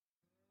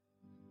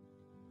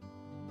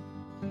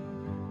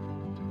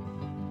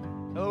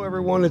Hello,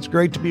 everyone. It's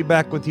great to be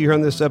back with you here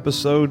on this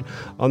episode.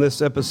 On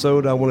this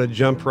episode, I want to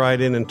jump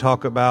right in and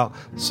talk about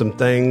some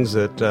things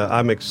that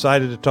I'm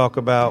excited to talk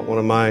about. One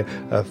of my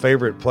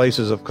favorite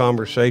places of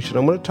conversation.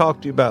 I'm going to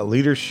talk to you about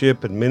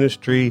leadership and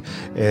ministry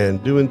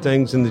and doing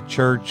things in the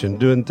church and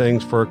doing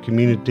things for our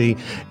community.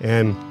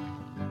 And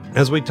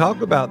as we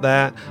talk about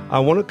that, I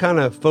want to kind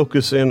of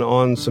focus in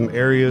on some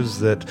areas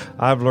that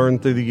I've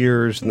learned through the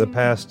years in the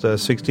past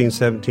 16,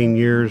 17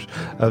 years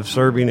of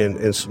serving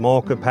in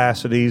small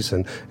capacities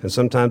and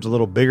sometimes a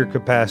little bigger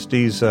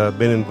capacities,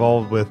 been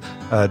involved with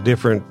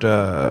different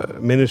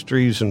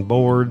ministries and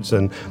boards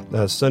and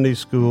Sunday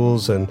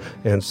schools and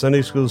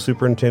Sunday school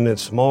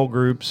superintendents, small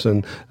groups,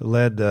 and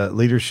led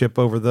leadership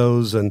over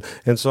those. And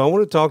so I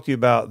want to talk to you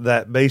about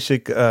that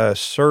basic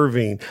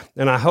serving.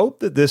 And I hope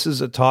that this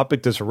is a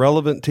topic that's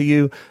relevant to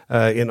you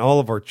in all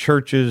of our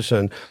churches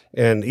and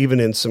even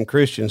in some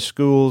Christian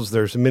schools.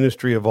 There's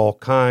ministry of all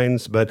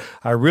kinds, but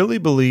I really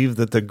believe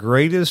that the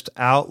greatest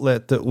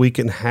outlet that we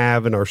can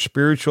have in our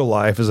spiritual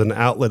life is an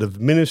outlet of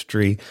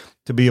ministry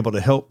to be able to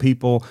help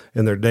people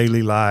in their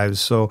daily lives.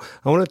 So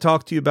I want to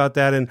talk to you about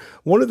that. And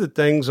one of the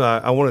things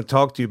I want to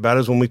talk to you about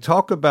is when we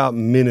talk about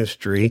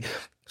ministry,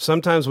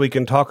 sometimes we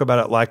can talk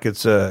about it like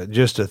it's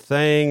just a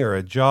thing or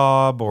a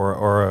job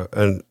or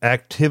an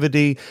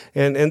activity,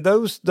 and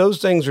those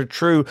things are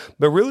true.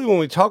 But really, when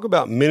we talk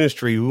about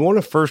ministry, we want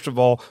to first of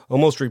all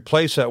almost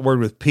replace that word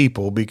with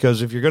people,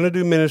 because if you're going to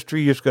do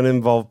ministry, it's going to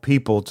involve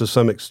people to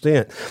some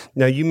extent.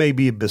 Now, you may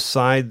be a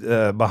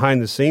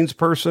behind the scenes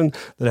person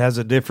that has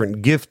a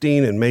different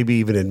gifting and maybe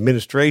even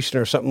administration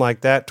or something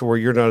like that, to where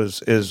you're not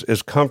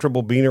as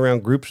comfortable being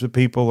around groups of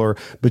people,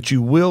 but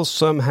you will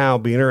somehow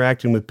be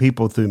interacting with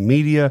people through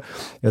media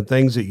and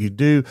things that you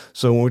do.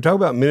 So when we talk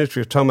about ministry,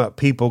 we're talking about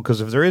people,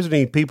 because if there isn't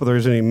any people, there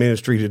isn't any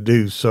ministry to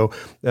do. So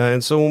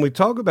so when we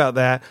talk about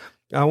that,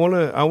 I want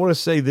to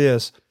say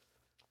this.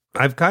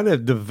 I've kind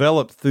of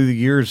developed through the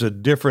years a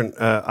different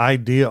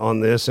idea on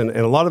this, and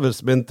a lot of it's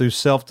been through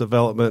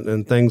self-development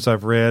and things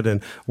I've read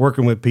and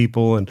working with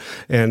people. And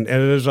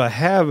as I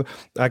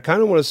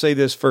kind of want to say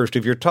this first.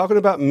 If you're talking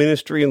about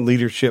ministry and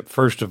leadership,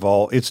 first of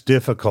all, it's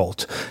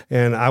difficult.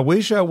 And I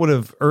wish I would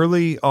have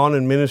early on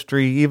in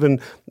ministry, even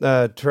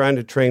trying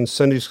to train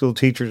Sunday school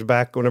teachers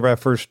back whenever I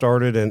first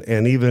started,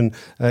 and even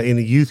in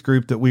a youth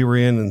group that we were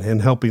in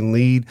and helping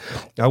lead.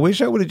 I wish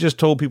I would have just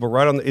told people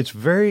right on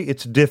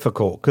it's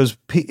difficult, because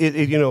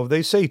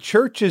they say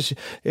church is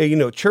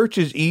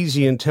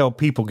easy until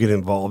people get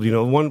involved.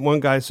 One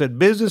guy said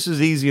business is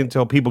easy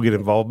until people get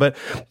involved, but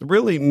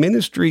really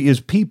ministry is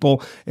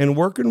people, and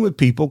working with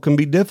people can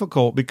be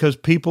difficult because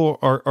people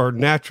are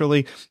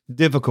naturally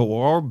difficult.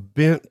 We're all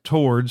bent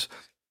towards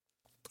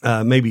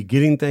maybe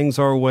getting things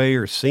our way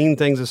or seeing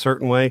things a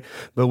certain way.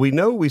 But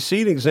we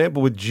see an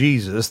example with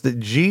Jesus, that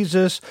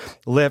Jesus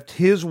left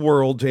his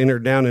world to enter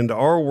down into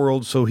our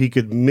world so he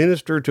could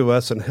minister to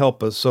us and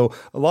help us. So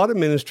a lot of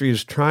ministry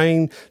is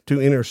trying to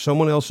enter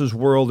someone else's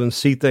world and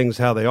see things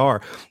how they are.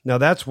 Now,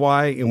 that's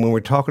why, and when we're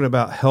talking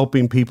about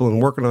helping people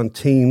and working on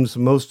teams,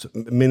 most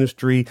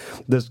ministry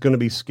that's going to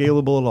be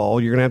scalable at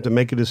all, you're going to have to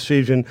make a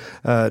decision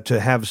to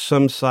have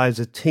some size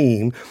of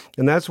team.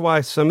 And that's why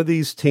some of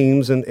these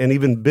teams and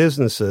even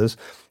businesses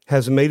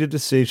has made a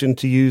decision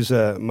to use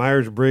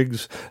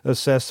Myers-Briggs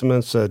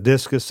assessments,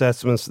 DISC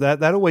assessments.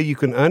 That way you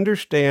can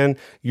understand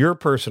your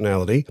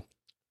personality.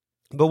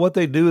 But what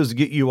they do is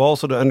get you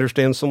also to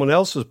understand someone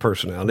else's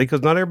personality,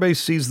 because not everybody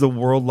sees the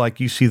world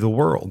like you see the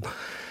world.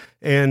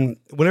 And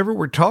whenever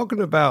we're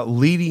talking about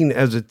leading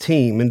as a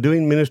team and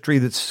doing ministry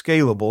that's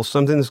scalable,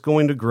 something that's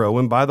going to grow,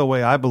 and by the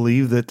way, I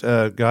believe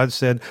that God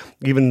said,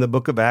 even in the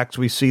book of Acts,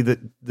 we see that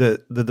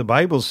the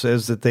Bible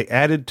says that they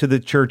added to the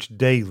church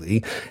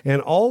daily,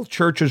 and all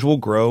churches will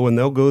grow, and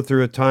they'll go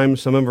through a time,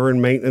 some of them are in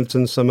maintenance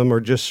and some of them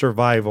are just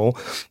survival,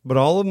 but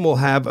all of them will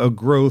have a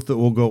growth that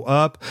will go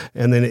up,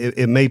 and then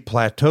it may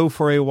plateau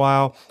for a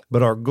while,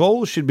 but our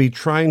goal should be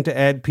trying to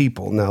add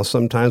people. Now,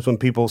 sometimes when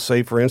people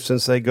say, for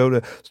instance, they go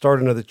to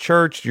start another church,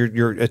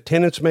 your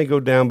attendance may go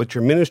down, but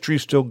your ministry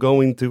is still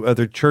going through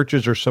other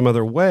churches or some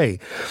other way.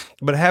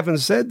 But having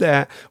said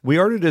that, we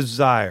are to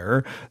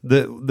desire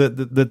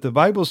that the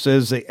Bible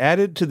says they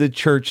added to the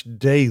church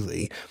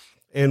daily.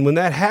 And when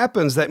that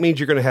happens, that means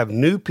you're going to have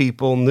new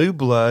people, new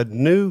blood,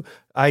 new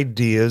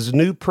ideas,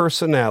 new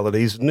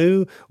personalities,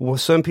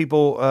 some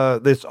people,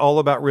 it's all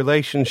about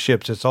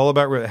relationships. It's all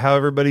about how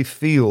everybody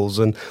feels.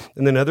 And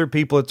then other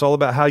people, it's all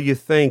about how you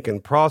think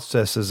and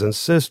processes and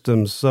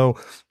systems.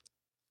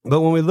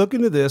 But when we look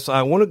into this,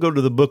 I want to go to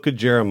the book of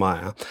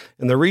Jeremiah.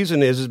 And the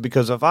reason is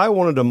because if I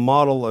wanted to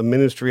model a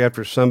ministry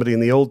after somebody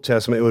in the Old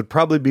Testament, it would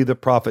probably be the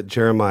prophet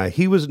Jeremiah.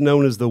 He was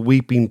known as the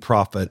weeping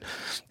prophet.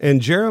 And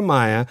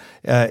Jeremiah,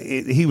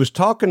 he was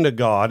talking to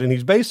God, and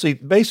he's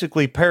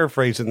basically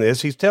paraphrasing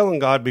this. He's telling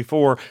God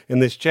before in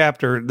this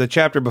chapter, the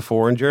chapter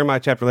before, in Jeremiah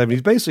chapter 11,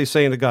 he's basically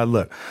saying to God,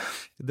 look,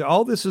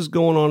 All this is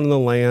going on in the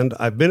land.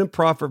 I've been a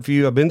prophet for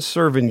you. I've been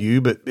serving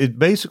you, but it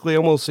basically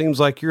almost seems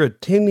like you're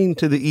attending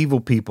to the evil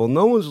people.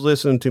 No one's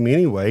listening to me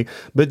anyway.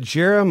 But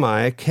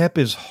Jeremiah kept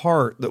his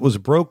heart that was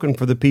broken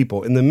for the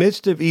people. In the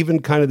midst of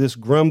even kind of this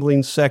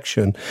grumbling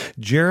section,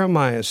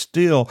 Jeremiah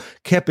still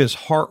kept his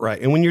heart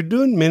right. And when you're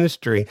doing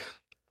ministry,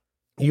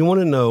 you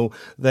want to know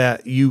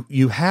that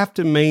you have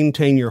to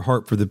maintain your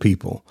heart for the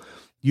people.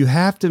 You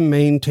have to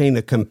maintain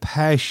a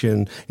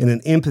compassion and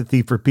an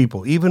empathy for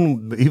people,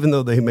 even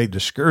though they may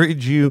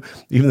discourage you,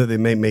 even though they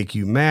may make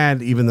you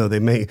mad, even though they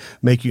may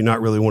make you not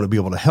really want to be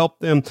able to help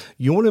them.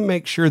 You want to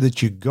make sure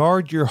that you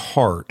guard your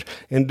heart.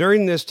 And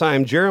during this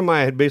time,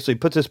 Jeremiah had basically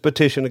put this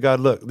petition to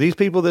God, look, these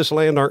people of this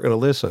land aren't going to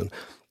listen.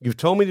 You've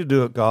told me to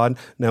do it, God.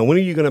 Now, when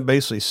are you going to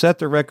basically set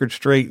the record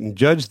straight and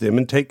judge them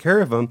and take care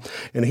of them?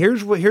 And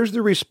here's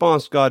the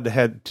response God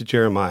had to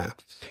Jeremiah.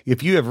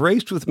 If you have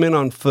raced with men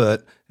on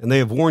foot and they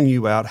have worn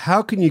you out,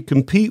 how can you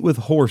compete with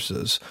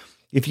horses?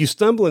 If you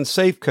stumble in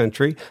safe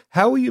country,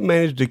 how will you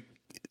manage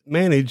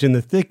in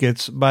the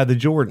thickets by the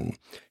Jordan?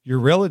 Your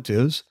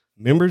relatives,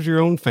 members of your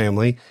own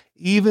family,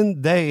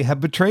 even they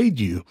have betrayed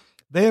you.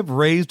 They have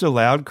raised a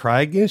loud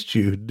cry against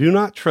you. Do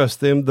not trust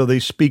them, though they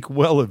speak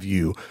well of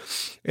you.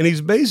 And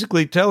he's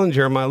basically telling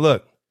Jeremiah,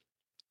 look,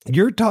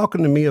 you're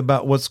talking to me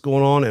about what's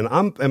going on,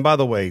 and by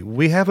the way,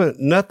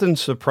 nothing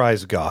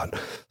surprised God.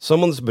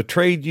 Someone that's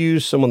betrayed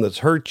you, someone that's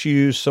hurt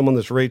you, someone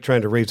that's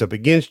trying to raise up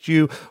against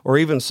you, or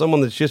even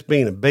someone that's just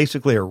being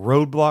basically a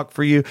roadblock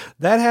for you,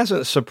 that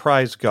hasn't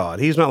surprised God.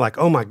 He's not like,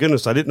 oh my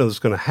goodness, I didn't know this was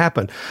going to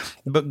happen.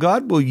 But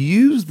God will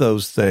use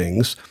those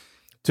things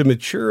to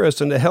mature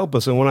us and to help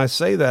us. And when I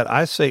say that,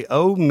 I say,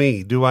 oh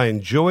me, do I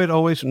enjoy it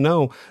always?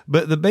 No.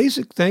 But the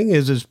basic thing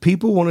is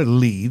people want to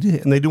lead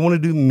and they do want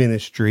to do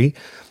ministry.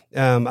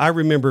 I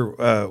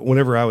remember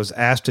whenever I was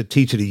asked to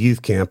teach at a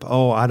youth camp,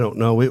 I don't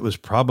know, it was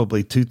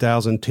probably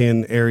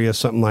 2010 area,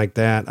 something like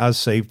that. I was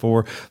saved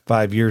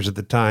 4-5 years at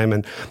the time.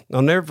 And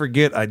I'll never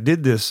forget, I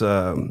did this,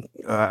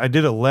 I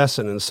did a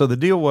lesson. And so the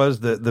deal was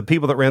that the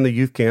people that ran the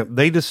youth camp,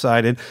 they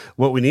decided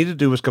what we needed to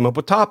do was come up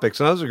with topics.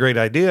 And that was a great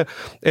idea.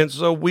 And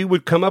so we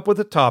would come up with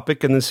a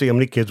topic and then see how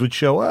many kids would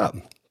show up.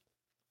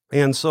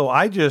 And so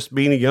I just,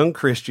 being a young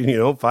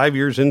Christian, 5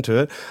 years into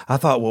it, I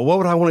thought, well, what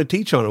would I want to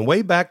teach on? And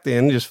way back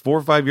then, just 4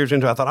 or 5 years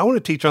into it, I thought, I want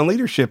to teach on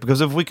leadership, because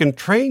if we can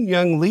train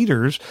young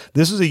leaders,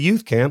 this is a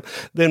youth camp,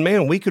 then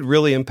man, we could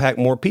really impact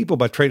more people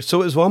by training.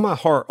 So it was on my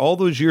heart all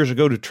those years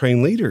ago to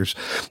train leaders.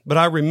 But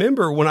I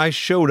remember when I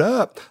showed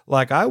up,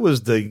 like I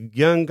was the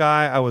young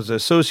guy, I was an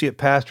associate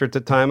pastor at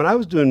the time, and I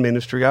was doing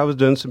ministry. I was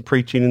doing some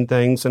preaching and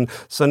things, and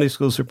Sunday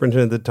school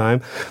superintendent at the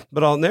time.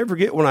 But I'll never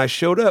forget when I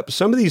showed up,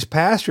 some of these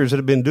pastors that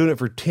had been doing it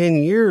for 10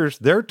 years,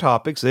 their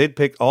topics,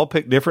 they'd all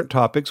pick different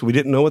topics. We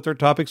didn't know what their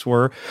topics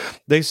were.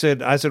 I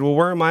said, well,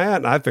 where am I at?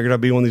 And I figured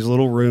I'd be in one of these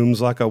little rooms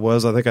like I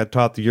think I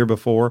taught the year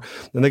before.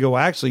 And they go,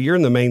 well, actually, you're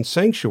in the main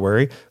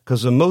sanctuary,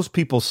 because the most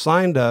people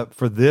signed up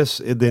for this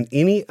than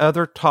any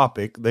other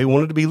topic. They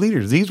wanted to be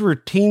leaders. These were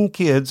teen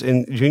kids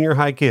and junior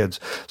high kids.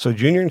 So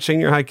junior and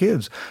senior high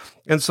kids.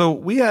 And so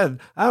we had,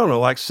 I don't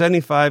know, like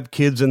 75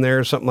 kids in there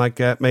or something like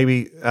that.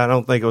 Maybe, I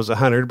don't think it was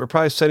 100, but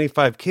probably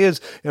 75 kids.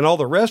 And all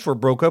the rest were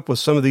broke up with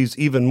some of these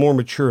even more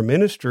mature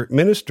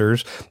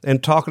ministers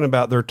and talking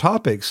about their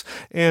topics.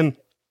 And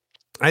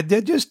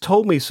that just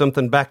told me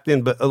something back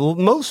then, but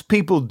most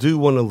people do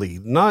want to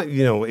lead. Not,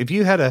 if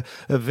you had an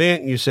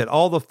event and you said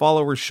all the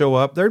followers show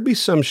up, there'd be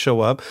some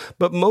show up,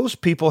 but most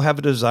people have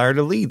a desire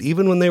to lead.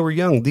 Even when they were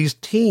young, these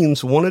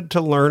teens wanted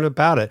to learn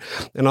about it.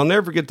 And I'll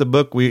never forget the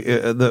book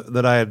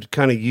that I had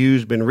kind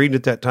of been reading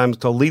at that time. It's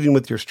called Leading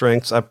with Your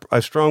Strengths. I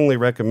strongly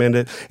recommend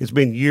it. It's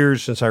been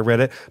years since I read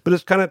it, but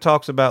it kind of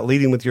talks about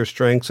leading with your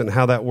strengths and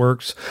how that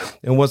works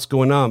and what's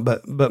going on.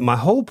 But my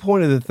whole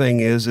point of the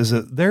thing is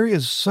that there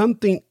is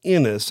something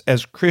in us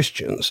as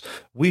Christians.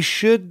 We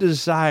should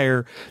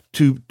desire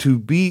to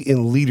be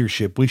in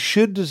leadership. We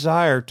should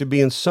desire to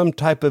be in some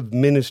type of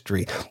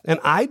ministry. And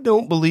I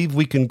don't believe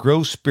we can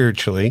grow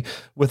spiritually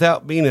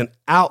without being an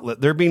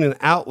outlet. There being an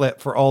outlet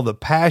for all the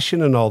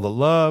passion and all the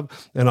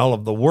love and all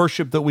of the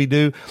worship that we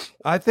do.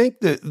 I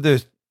think that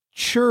the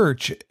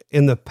church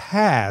in the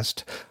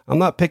past, I'm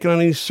not picking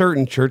on any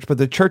certain church, but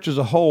the church as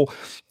a whole,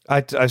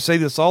 I say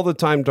this all the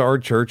time to our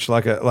church,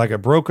 like a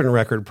broken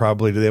record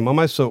probably to them on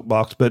my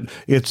soapbox, but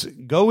it's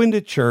go into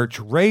church,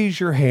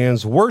 raise your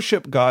hands,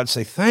 worship God,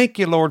 say, thank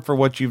you, Lord, for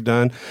what you've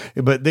done.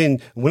 But then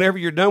whenever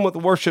you're done with the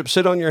worship,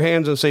 sit on your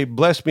hands and say,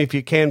 bless me if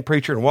you can,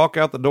 preacher, and walk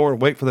out the door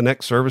and wait for the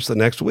next service the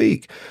next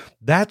week.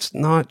 That's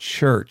not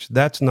church.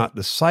 That's not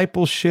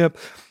discipleship.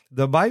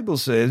 The Bible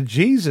says,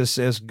 Jesus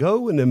says,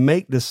 go and to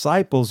make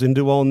disciples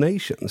into all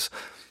nations.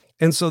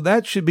 And so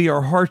that should be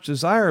our heart's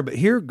desire. But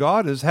here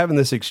God is having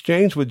this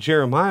exchange with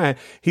Jeremiah.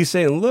 He's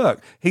saying,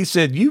 look, he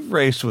said, you've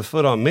raced with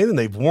foot on men and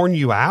they've worn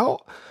you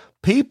out.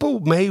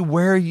 People may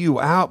wear you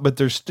out, but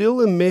there's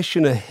still a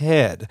mission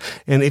ahead.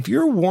 And if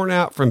you're worn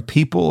out from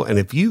people, and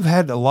if you've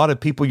had a lot of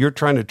people you're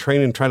trying to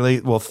train and try to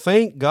lead, well,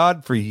 thank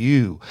God for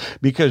you.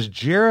 Because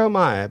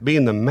Jeremiah,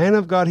 being the man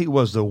of God he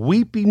was, the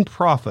weeping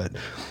prophet,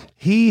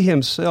 he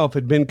himself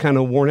had been kind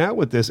of worn out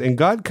with this. And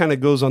God kind of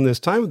goes on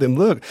this time with them.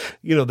 Look,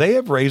 they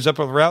have raised up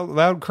a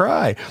loud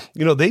cry.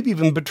 They've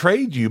even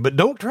betrayed you, but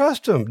don't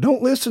trust them.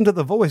 Don't listen to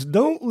the voice.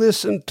 Don't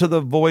listen to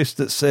the voice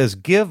that says,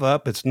 give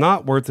up. It's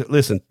not worth it.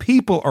 Listen,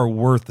 people are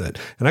worth it.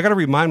 And I got to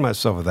remind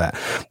myself of that.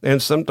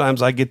 And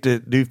sometimes I get to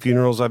do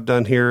funerals. I've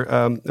done here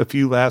a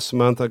few last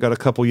month. I got a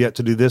couple yet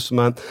to do this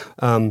month.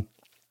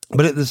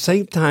 But at the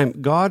same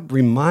time, God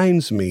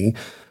reminds me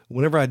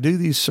whenever I do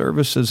these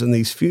services and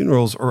these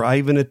funerals, or I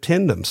even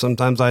attend them.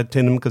 Sometimes I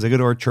attend them because I go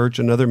to our church,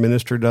 another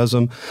minister does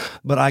them.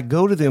 But I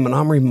go to them and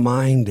I'm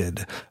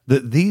reminded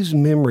that these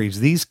memories,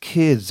 these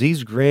kids,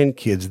 these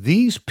grandkids,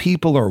 these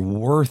people are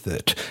worth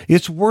it.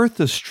 It's worth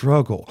the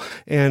struggle.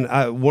 And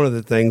one of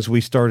the things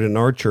we started in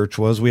our church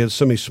was we had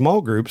so many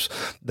small groups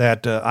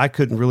that I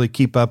couldn't really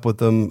keep up with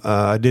them.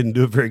 I didn't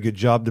do a very good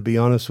job, to be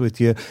honest with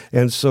you.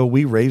 And so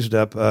we raised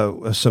up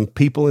some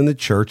people in the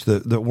church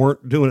that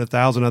weren't doing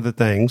 1,000 other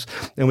things.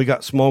 And we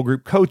got small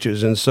group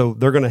coaches. And so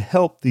they're going to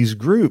help these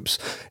groups.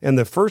 And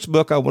the first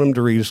book I want them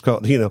to read is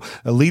called,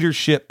 A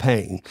Leadership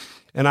Pain.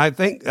 And I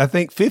think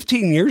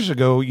 15 years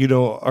ago,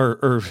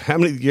 or how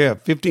many? Yeah,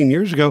 15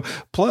 years ago.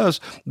 Plus,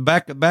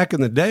 back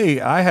in the day,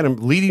 I had them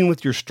Leading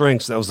with Your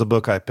Strengths. That was the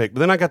book I picked.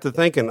 But then I got to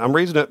thinking, I'm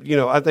raising up.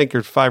 I think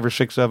there's 5 or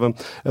 6 of them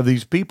of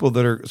these people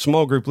that are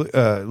small group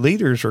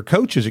leaders or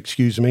coaches,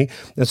 excuse me.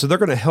 And so they're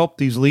going to help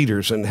these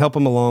leaders and help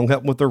them along,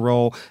 help them with their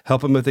role,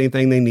 help them with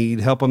anything they need,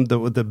 help them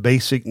with the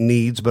basic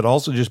needs, but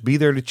also just be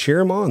there to cheer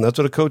them on. That's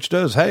what a coach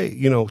does. Hey,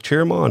 cheer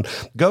them on.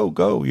 Go,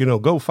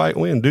 go fight,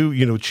 win.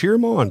 Cheer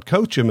them on,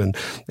 coach them,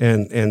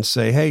 and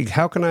say, hey,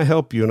 how can I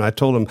help you? And I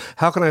told him,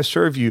 how can I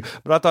serve you?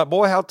 But I thought,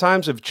 boy, how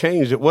times have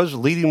changed. It was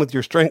Leading with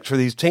Your Strengths for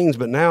these teens,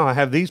 but now I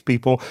have these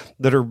people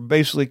that are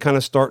basically kind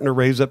of starting to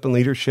raise up in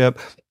leadership.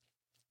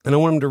 And I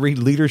want them to read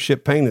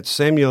Leadership Pain. It's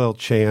Samuel L.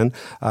 Chan.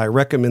 I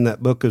recommend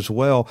that book as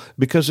well,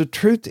 because the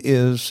truth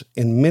is,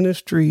 in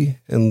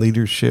ministry and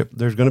leadership,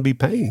 there's going to be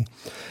pain.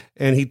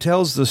 And he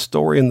tells the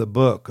story in the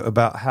book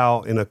about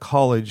how in a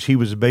college he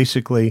was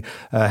basically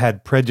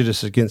had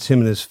prejudice against him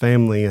and his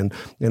family, and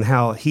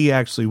how he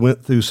actually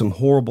went through some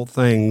horrible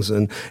things,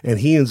 and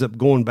he ends up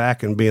going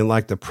back and being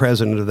like the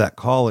president of that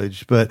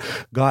college. But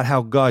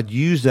how God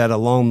used that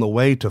along the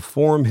way to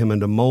form him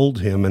and to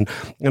mold him. And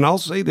I'll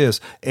say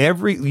this,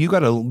 you got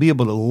to be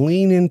able to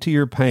lean into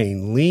your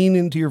pain, lean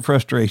into your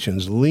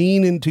frustrations,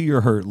 lean into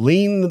your hurt,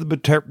 lean into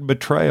the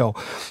betrayal,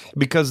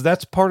 because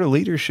that's part of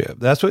leadership.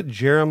 That's what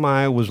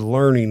Jeremiah was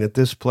learning at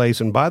this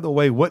place. And by the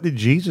way, what did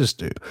Jesus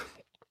do?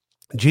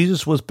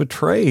 Jesus was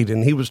betrayed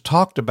and he was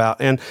talked about.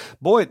 And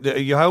boy,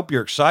 I hope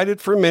you're excited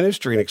for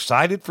ministry and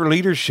excited for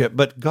leadership,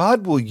 but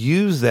God will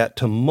use that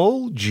to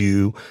mold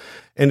you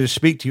and to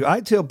speak to you. I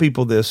tell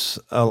people this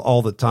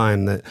all the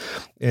time, that,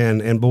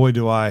 and boy,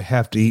 do I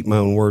have to eat my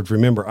own words.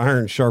 Remember,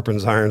 iron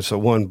sharpens iron, so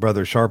one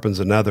brother sharpens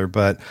another.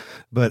 But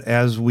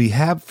as we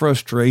have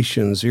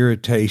frustrations,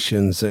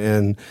 irritations,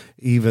 and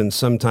even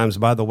sometimes,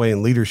 by the way,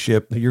 in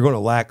leadership, you're going to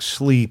lack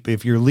sleep.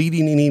 If you're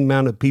leading any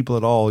amount of people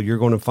at all, you're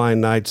going to find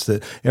nights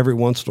that every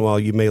once in a while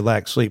you may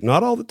lack sleep.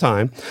 Not all the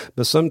time,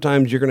 but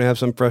sometimes you're going to have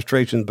some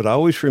frustrations. But I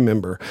always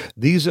remember,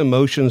 these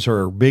emotions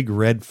are a big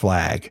red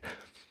flag.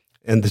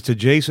 And to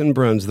Jason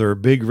Bruns, they're a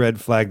big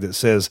red flag that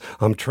says,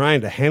 I'm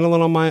trying to handle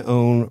it on my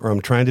own, or I'm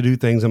trying to do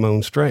things on my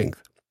own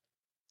strength.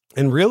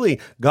 And really,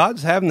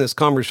 God's having this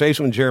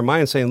conversation with Jeremiah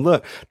and saying,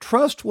 look,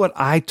 trust what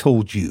I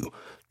told you.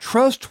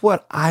 Trust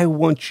what I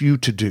want you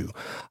to do.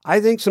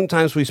 I think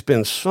sometimes we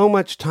spend so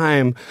much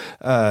time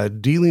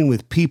dealing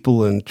with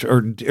people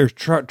or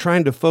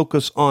trying to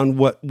focus on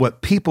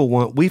what people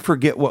want. We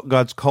forget what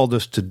God's called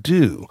us to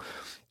do.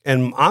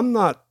 And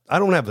I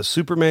don't have a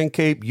Superman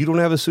cape. You don't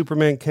have a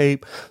Superman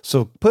cape.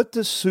 So put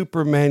the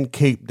Superman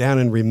cape down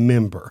and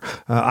remember.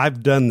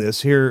 I've done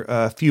this here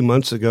a few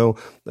months ago,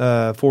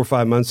 4 or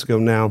 5 months ago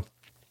now.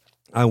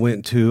 I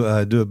went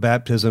to do a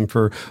baptism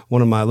for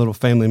one of my little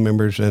family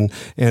members or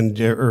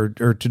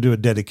to do a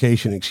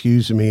dedication,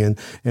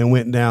 and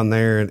went down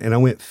there and I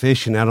went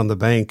fishing out on the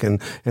bank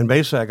and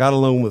basically I got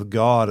alone with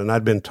God, and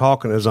I'd been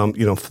talking as I'm,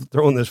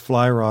 throwing this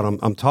fly rod,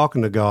 I'm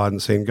talking to God and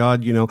saying,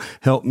 God,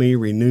 help me,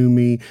 renew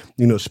me,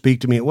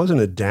 speak to me. It wasn't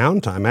a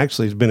downtime.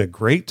 Actually, it's been a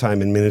great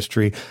time in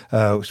ministry,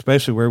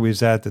 especially where we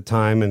was at the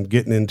time and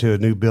getting into a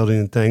new building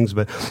and things.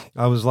 But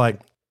I was like,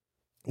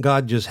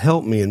 God, just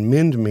help me and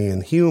mend me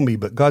and heal me.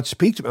 But God,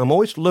 speak to me. I'm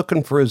always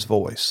looking for his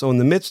voice. So in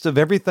the midst of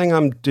everything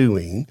I'm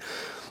doing,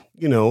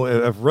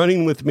 of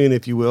running with men,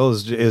 if you will,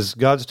 is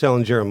God's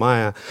telling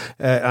Jeremiah,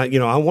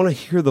 I want to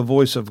hear the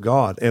voice of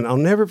God. And I'll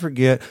never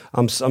forget,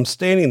 I'm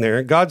standing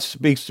there. God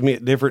speaks to me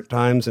at different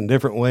times in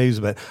different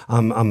ways, but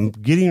I'm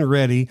getting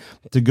ready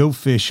to go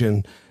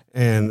fishing.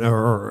 And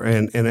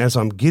as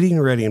I'm getting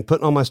ready and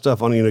putting all my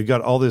stuff on, you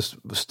got all this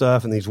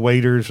stuff and these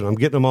waders, and I'm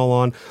getting them all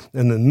on.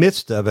 In the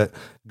midst of it,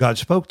 God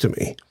spoke to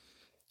me,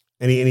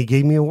 and he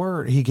gave me a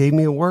word. He gave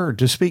me a word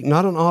to speak,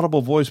 not an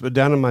audible voice, but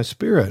down in my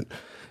spirit.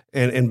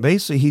 And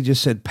basically, he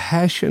just said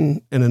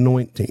passion and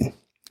anointing.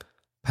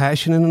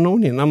 Passion and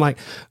anointing. And I'm like,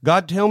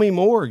 God, tell me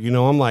more.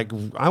 I'm like,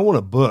 I want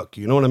a book.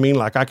 You know what I mean?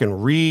 Like I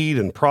can read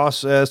and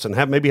process and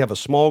maybe have a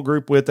small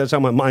group with. That's how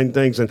my mind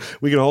thinks. And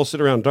we can all sit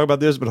around and talk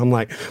about this. But I'm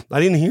like, I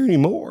didn't hear any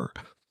more.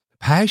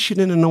 Passion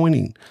and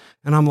anointing.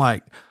 And I'm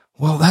like,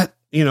 well,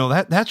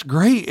 that's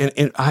great.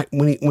 And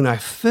when I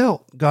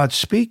felt God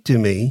speak to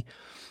me,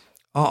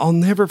 I'll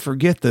never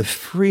forget the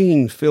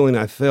freeing feeling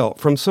I felt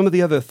from some of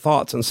the other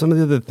thoughts and some of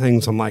the other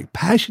things. I'm like,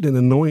 passion and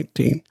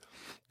anointing.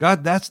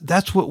 God,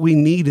 that's what we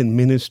need in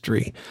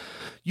ministry.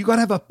 You got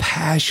to have a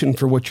passion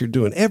for what you're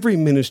doing. Every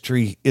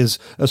ministry is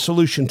a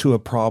solution to a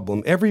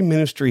problem. Every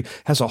ministry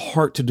has a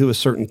heart to do a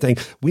certain thing.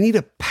 We need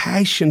a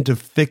passion to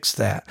fix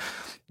that.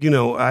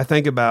 I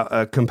think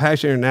about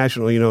Compassion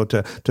International,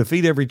 to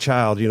feed every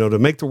child, to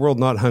make the world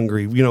not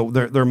hungry,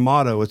 their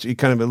motto, you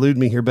kind of elude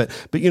me here, but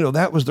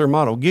that was their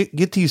motto.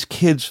 Get these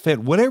kids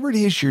fed. Whatever it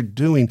is you're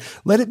doing,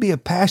 let it be a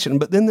passion.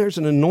 But then there's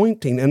an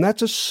anointing, and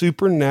that's a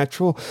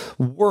supernatural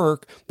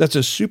work. That's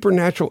a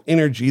supernatural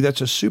energy.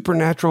 That's a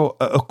supernatural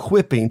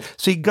equipping.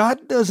 See,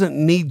 God doesn't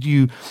need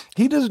you.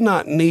 He does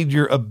not need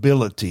your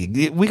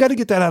ability. We got to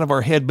get that out of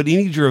our head, but he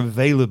needs your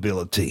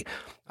availability.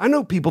 I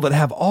know people that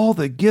have all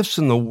the gifts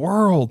in the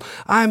world.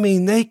 I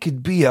mean, they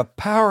could be a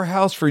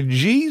powerhouse for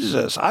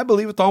Jesus. I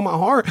believe with all my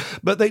heart,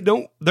 but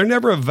they're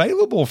never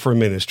available for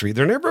ministry.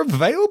 They're never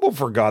available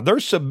for God. They're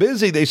so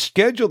busy. Their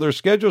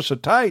schedule's so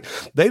tight.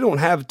 They don't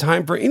have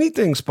time for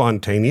anything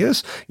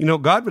spontaneous.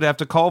 God would have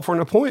to call for an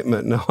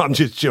appointment. No, I'm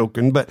just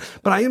joking. But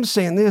I am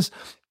saying this.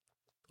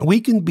 We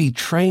can be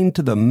trained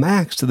to the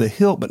max, to the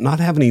hilt, but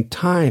not have any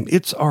time.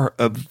 It's our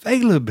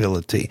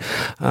availability.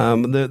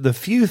 The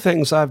few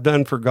things I've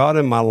done for God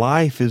in my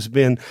life has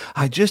been,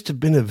 I just have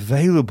been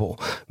available.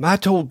 I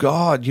told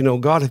God,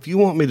 God, if you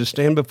want me to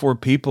stand before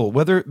people,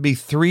 whether it be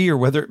 3 or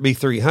whether it be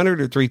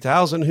 300 or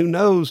 3,000, who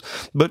knows?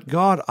 But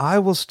God, I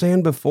will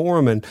stand before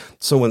them. And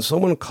so when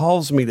someone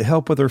calls me to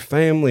help with their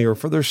family or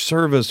for their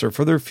service or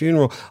for their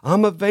funeral,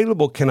 I'm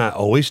available. Can I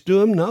always do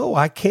them? No,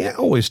 I can't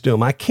always do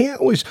them.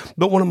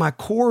 But one of my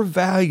core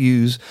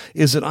values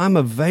is that I'm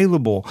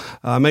available.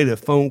 I made a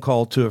phone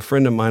call to a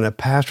friend of mine, a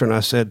pastor,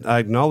 and I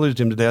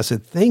acknowledged him today. I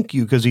said, thank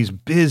you, because he's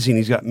busy and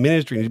he's got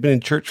ministry and he's been in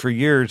church for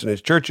years and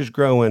his church is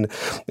growing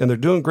and they're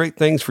doing great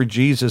things for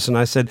Jesus. And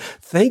I said,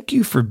 thank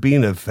you for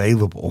being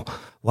available.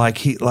 Like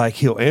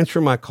he'll answer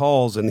my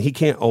calls, and he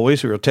can't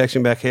always, or he'll text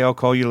me back, hey, I'll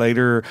call you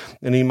later,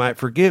 and he might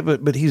forget,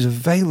 but he's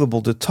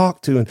available to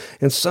talk to.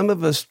 And some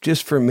of us,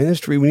 just for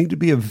ministry, we need to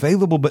be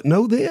available. But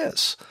know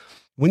this,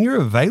 when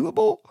you're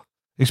available,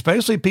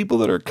 especially people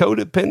that are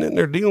codependent and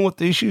they're dealing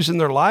with issues in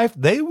their life,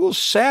 they will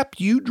sap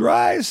you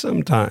dry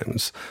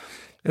sometimes.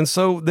 And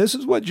so this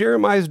is what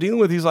Jeremiah is dealing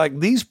with. He's like,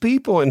 these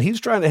people, and he's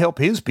trying to help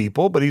his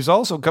people, but he's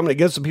also coming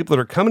against the people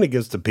that are coming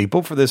against the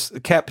people for this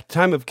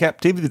time of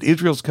captivity that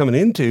Israel's coming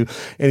into.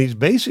 And he's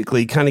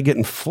basically kind of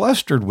getting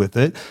flustered with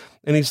it.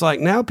 And he's like,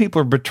 now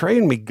people are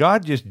betraying me.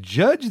 God just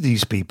judged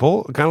these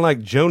people, kind of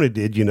like Jonah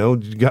did.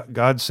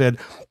 God said,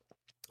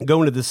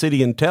 go into the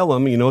city and tell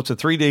them, it's a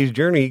 3 days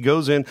journey. He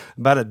goes in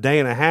about a day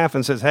and a half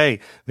and says,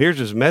 hey, here's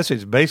his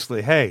message.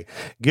 Basically, hey,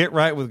 get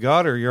right with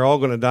God or you're all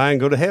going to die and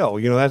go to hell.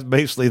 That's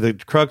basically the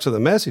crux of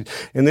the message.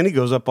 And then he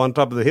goes up on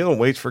top of the hill and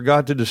waits for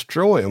God to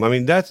destroy him. I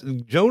mean,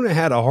 Jonah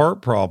had a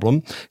heart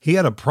problem. He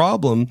had a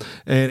problem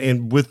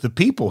and with the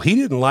people. He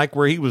didn't like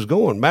where he was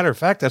going. Matter of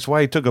fact, that's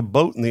why he took a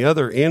boat in the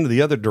other end,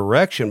 the other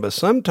direction. But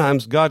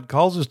sometimes God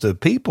calls us to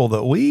people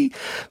that we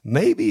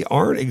maybe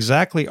aren't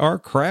exactly our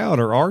crowd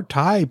or our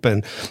type.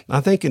 And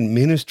I think in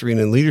ministry and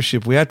in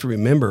leadership, we have to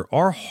remember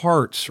our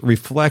heart's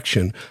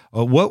reflection.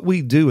 What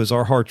we do is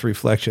our heart's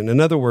reflection. In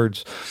other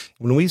words,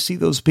 when we see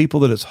those people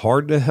that it's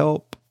hard to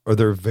help or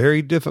they're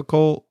very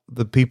difficult,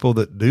 the people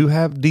that do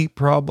have deep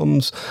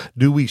problems,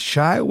 do we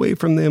shy away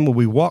from them? Will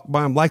we walk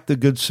by them like the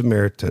Good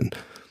Samaritan?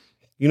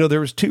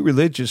 There was 2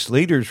 religious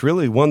leaders,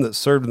 really, one that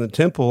served in the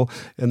temple,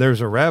 and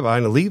there's a rabbi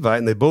and a Levite,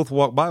 and they both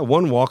walk by.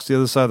 One walks the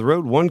other side of the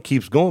road, one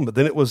keeps going, but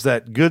then it was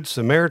that Good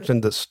Samaritan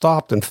that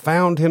stopped and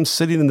found him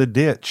sitting in the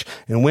ditch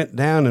and went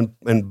down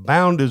and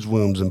bound his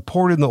wounds and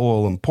poured in the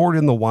oil and poured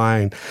in the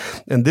wine.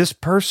 And this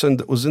person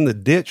that was in the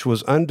ditch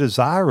was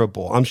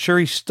undesirable. I'm sure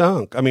he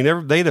stunk. I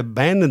mean, they'd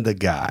abandoned the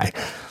guy.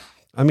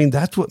 I mean,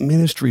 that's what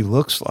ministry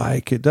looks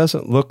like. It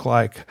doesn't look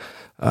like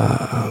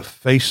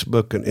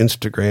Facebook and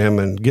Instagram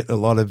and getting a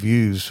lot of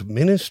views.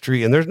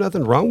 Ministry, and there's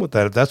nothing wrong with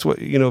that. If that's what,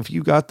 if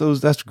you got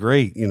those, that's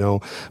great,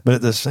 But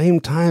at the same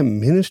time,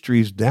 ministry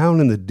is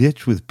down in the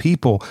ditch with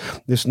people.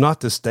 It's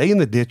not to stay in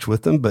the ditch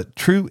with them, but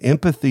true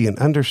empathy and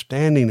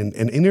understanding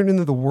and entering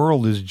into the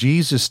world as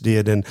Jesus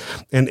did and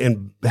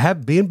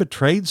have been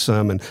betrayed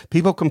some and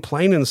people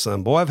complaining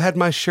some. Boy, I've had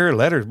my share of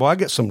letters. Boy, I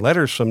get some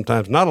letters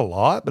sometimes, not a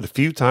lot, but a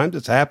few times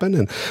it's happened.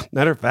 And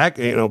matter of fact,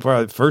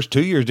 probably the first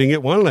 2 years didn't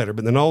get one letter,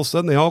 but then all of a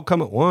sudden they all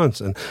come at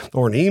once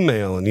or an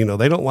email and,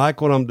 they don't like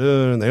what I'm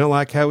doing and they don't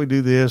like how we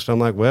do this. And I'm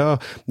like, well,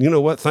 you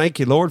know what? Thank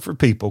you, Lord, for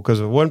people. Because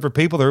if it wasn't for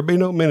people, there would be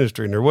no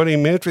ministry, and there wasn't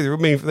any ministry, there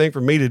would be anything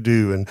for me to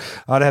do. And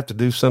I'd have to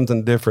do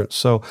something different.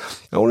 So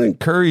I want to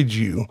encourage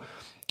you.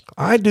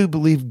 I do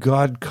believe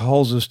God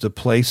calls us to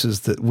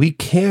places that we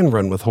can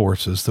run with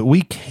horses, that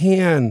we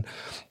can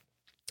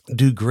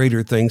do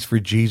greater things for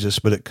Jesus,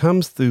 but it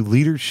comes through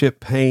leadership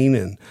pain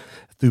and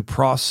through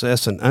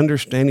process and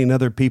understanding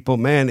other people.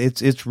 Man,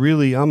 it's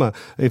really,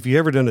 if you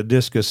ever done a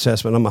DISC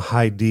assessment, I'm a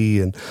high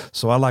D. And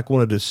so I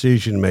want a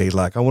decision made.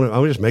 I want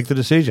to just make the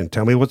decision.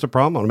 Tell me what's the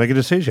problem. I want to make a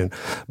decision.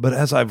 But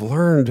as I've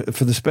learned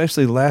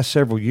especially the last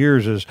several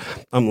years is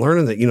I'm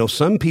learning that,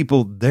 some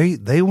people,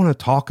 they want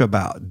to talk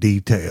about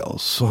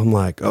details. So I'm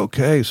like,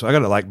 okay, so I got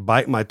to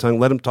bite my tongue,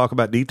 let them talk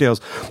about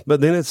details.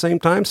 But then at the same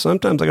time,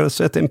 sometimes I got to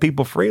set them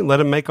people free and let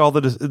them make all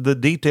the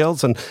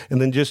details and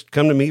then just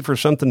come to me for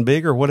something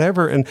big or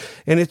whatever.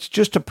 And it's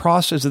just a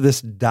process of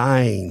this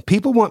dying.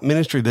 People want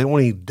ministry. They don't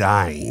want any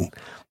dying.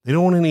 They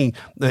don't want any,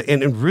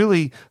 and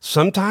really,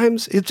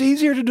 sometimes it's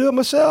easier to do it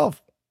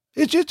myself.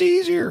 It's just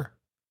easier.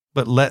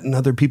 But letting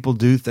other people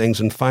do things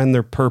and find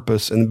their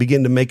purpose and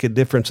begin to make a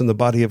difference in the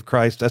body of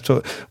Christ. That's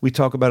what we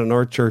talk about in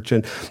our church.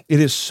 And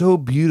it is so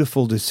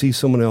beautiful to see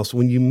someone else.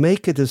 When you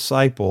make a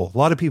disciple, a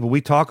lot of people,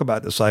 we talk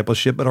about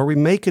discipleship, but are we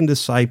making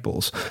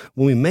disciples?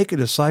 When we make a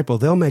disciple,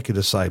 they'll make a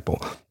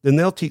disciple. Then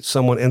they'll teach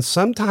someone. And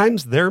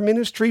sometimes their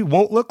ministry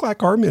won't look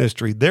like our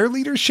ministry. Their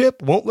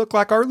leadership won't look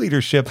like our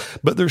leadership,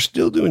 but they're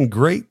still doing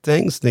great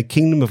things in the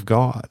kingdom of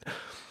God.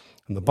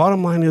 And the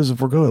bottom line is, if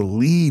we're going to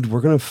lead,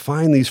 we're going to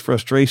find these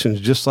frustrations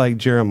just like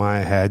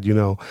Jeremiah had,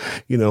 and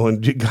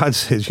God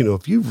says,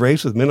 if you've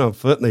raced with men on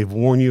foot and they've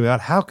worn you out,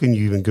 how can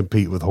you even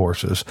compete with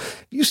horses?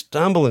 If you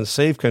stumble in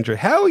safe country,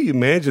 how will you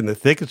manage in the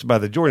thickets by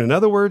the Jordan? In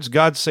other words,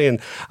 God's saying,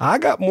 I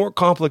got more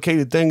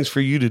complicated things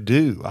for you to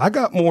do. I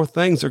got more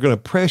things that are going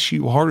to press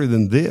you harder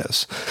than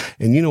this.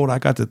 And you know what I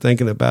got to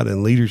thinking about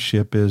in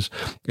leadership is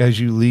as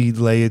you lead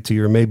laity,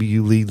 or maybe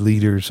you lead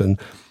leaders,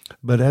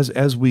 but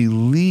as we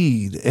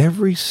lead,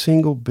 every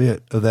single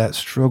bit of that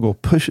struggle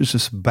pushes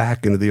us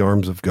back into the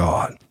arms of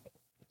God.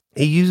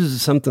 He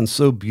uses something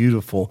so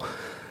beautiful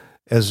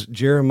as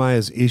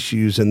Jeremiah's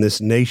issues in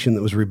this nation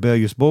that was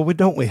rebellious. Boy,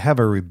 we have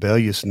a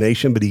rebellious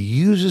nation, but he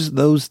uses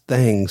those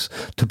things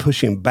to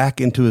push him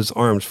back into his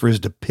arms for his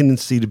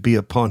dependency to be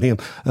upon him.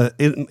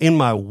 In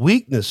my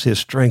weakness, his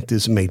strength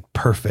is made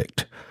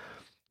perfect.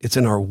 It's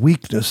in our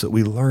weakness that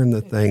we learn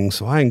the things.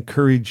 So I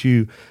encourage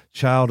you,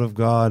 child of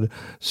God,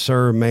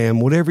 sir, ma'am,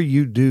 whatever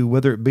you do,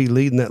 whether it be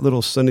leading that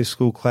little Sunday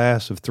school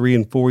class of 3-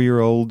 and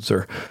 4-year-olds,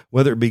 or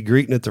whether it be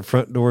greeting at the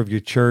front door of your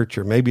church,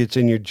 or maybe it's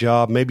in your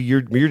job, maybe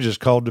you're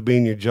just called to be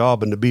in your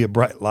job and to be a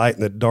bright light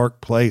in a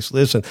dark place.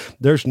 Listen,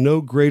 there's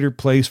no greater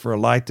place for a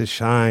light to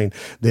shine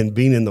than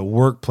being in the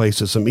workplace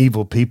of some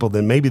evil people.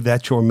 Then maybe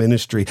that's your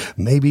ministry.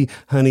 Maybe,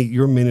 honey,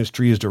 your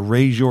ministry is to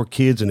raise your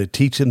kids and to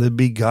teach them to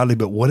be godly.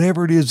 But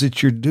whatever it is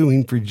that you're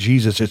doing for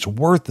Jesus, it's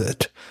worth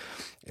it.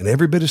 And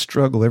every bit of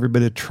struggle, every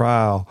bit of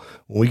trial,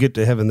 when we get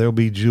to heaven, there'll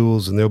be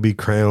jewels and there'll be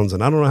crowns.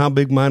 And I don't know how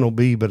big mine will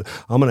be, but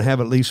I'm going to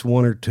have at least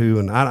one or two.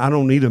 And I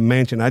don't need a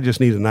mansion. I just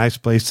need a nice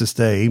place to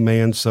stay.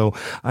 Amen. So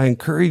I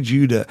encourage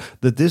you that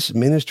this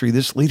ministry,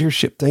 this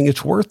leadership thing,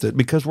 it's worth it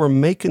because we're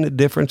making a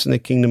difference in the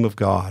kingdom of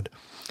God.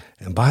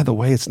 And by the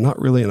way, it's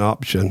not really an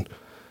option.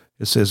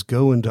 It says,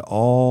 go into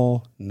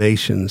all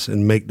nations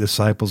and make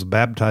disciples,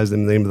 baptize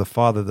them in the name of the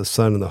Father, the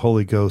Son, and the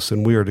Holy Ghost.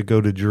 And we are to go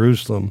to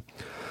Jerusalem,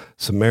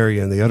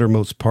 Samaria, and the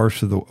uttermost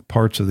parts of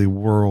the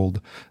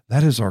world.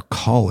 That is our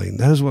calling.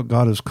 That is what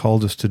God has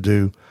called us to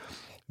do.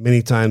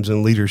 Many times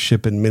in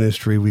leadership and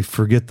ministry, we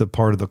forget the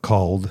part of the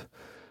called.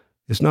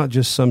 It's not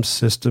just some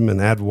system and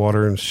add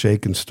water and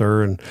shake and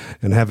stir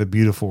and have a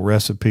beautiful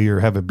recipe or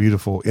have a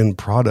beautiful end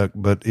product,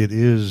 but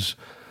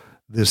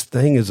this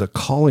thing is a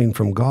calling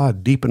from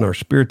God deep in our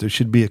spirit. There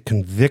should be a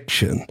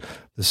conviction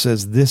that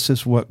says, this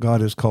is what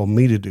God has called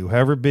me to do.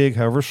 However big,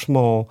 however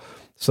small.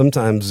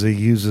 Sometimes he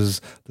uses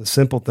the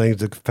simple things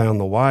to confound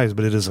the wise,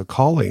 but it is a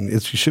calling.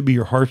 It should be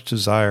your heart's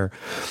desire.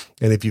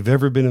 And if you've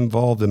ever been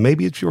involved, and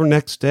maybe it's your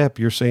next step,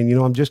 you're saying,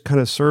 I'm just kind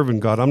of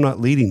serving God. I'm not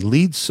leading.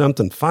 Lead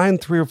something.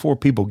 Find 3 or 4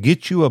 people.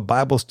 Get you a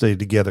Bible study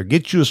together.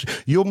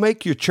 You'll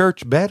make your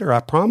church better. I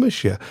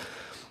promise you.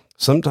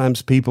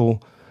 Sometimes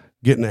people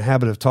get in the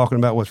habit of talking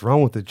about what's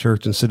wrong with the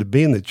church instead of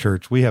being the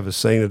church. We have a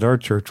saying at our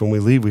church when we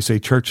leave, we say,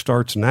 church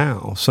starts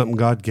now, something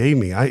God gave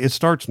me. It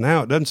starts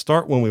now. It doesn't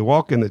start when we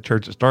walk in the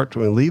church. It starts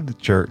when we leave the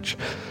church.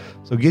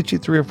 So get you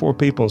 3 or 4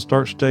 people and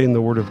start studying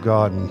the Word of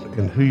God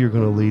and who you're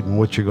going to lead and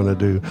what you're going to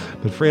do.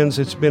 But friends,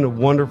 it's been a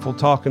wonderful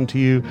talking to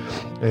you.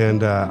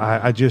 And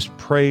I just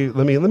pray,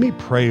 let me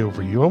pray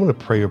over you. I want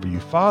to pray over you.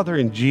 Father,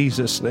 in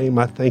Jesus' name,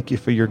 I thank you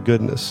for your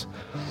goodness.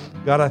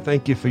 God, I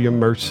thank you for your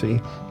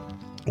mercy.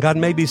 God,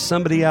 maybe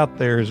somebody out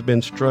there has been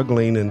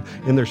struggling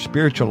in their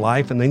spiritual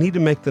life and they need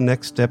to make the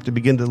next step to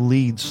begin to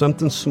lead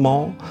something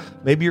small.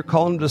 Maybe you're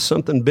calling them to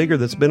something bigger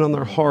that's been on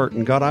their heart.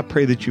 And God, I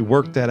pray that you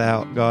work that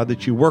out, God,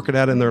 that you work it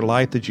out in their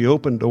life, that you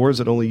open doors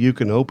that only you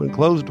can open,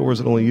 close doors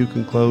that only you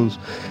can close.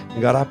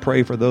 And God, I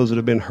pray for those that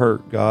have been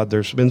hurt. God,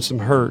 there's been some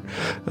hurt.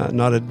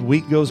 Not a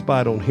week goes by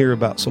I don't hear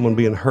about someone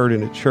being hurt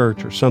in a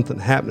church or something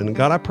happening. And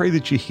God, I pray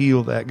that you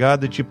heal that. God,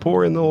 that you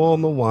pour in the oil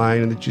and the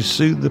wine and that you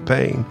soothe the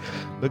pain.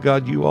 But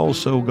God, you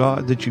also also,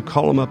 God, that you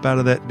call them up out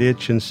of that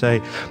ditch and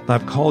say,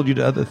 I've called you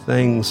to other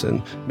things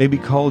and maybe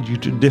called you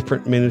to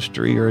different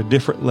ministry or a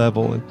different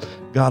level. And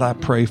God, I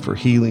pray for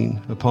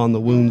healing upon the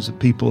wounds of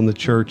people in the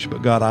church.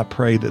 But God, I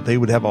pray that they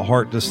would have a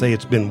heart to say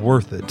it's been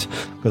worth it,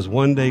 because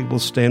one day we'll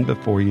stand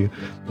before you.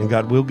 And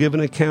God, we'll give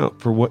an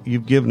account for what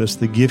you've given us,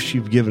 the gifts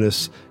you've given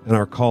us, and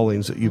our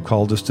callings that you've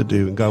called us to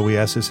do. And God, we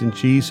ask this in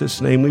Jesus'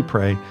 name we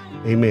pray.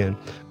 Amen.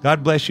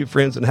 God bless you,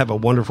 friends, and have a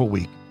wonderful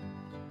week.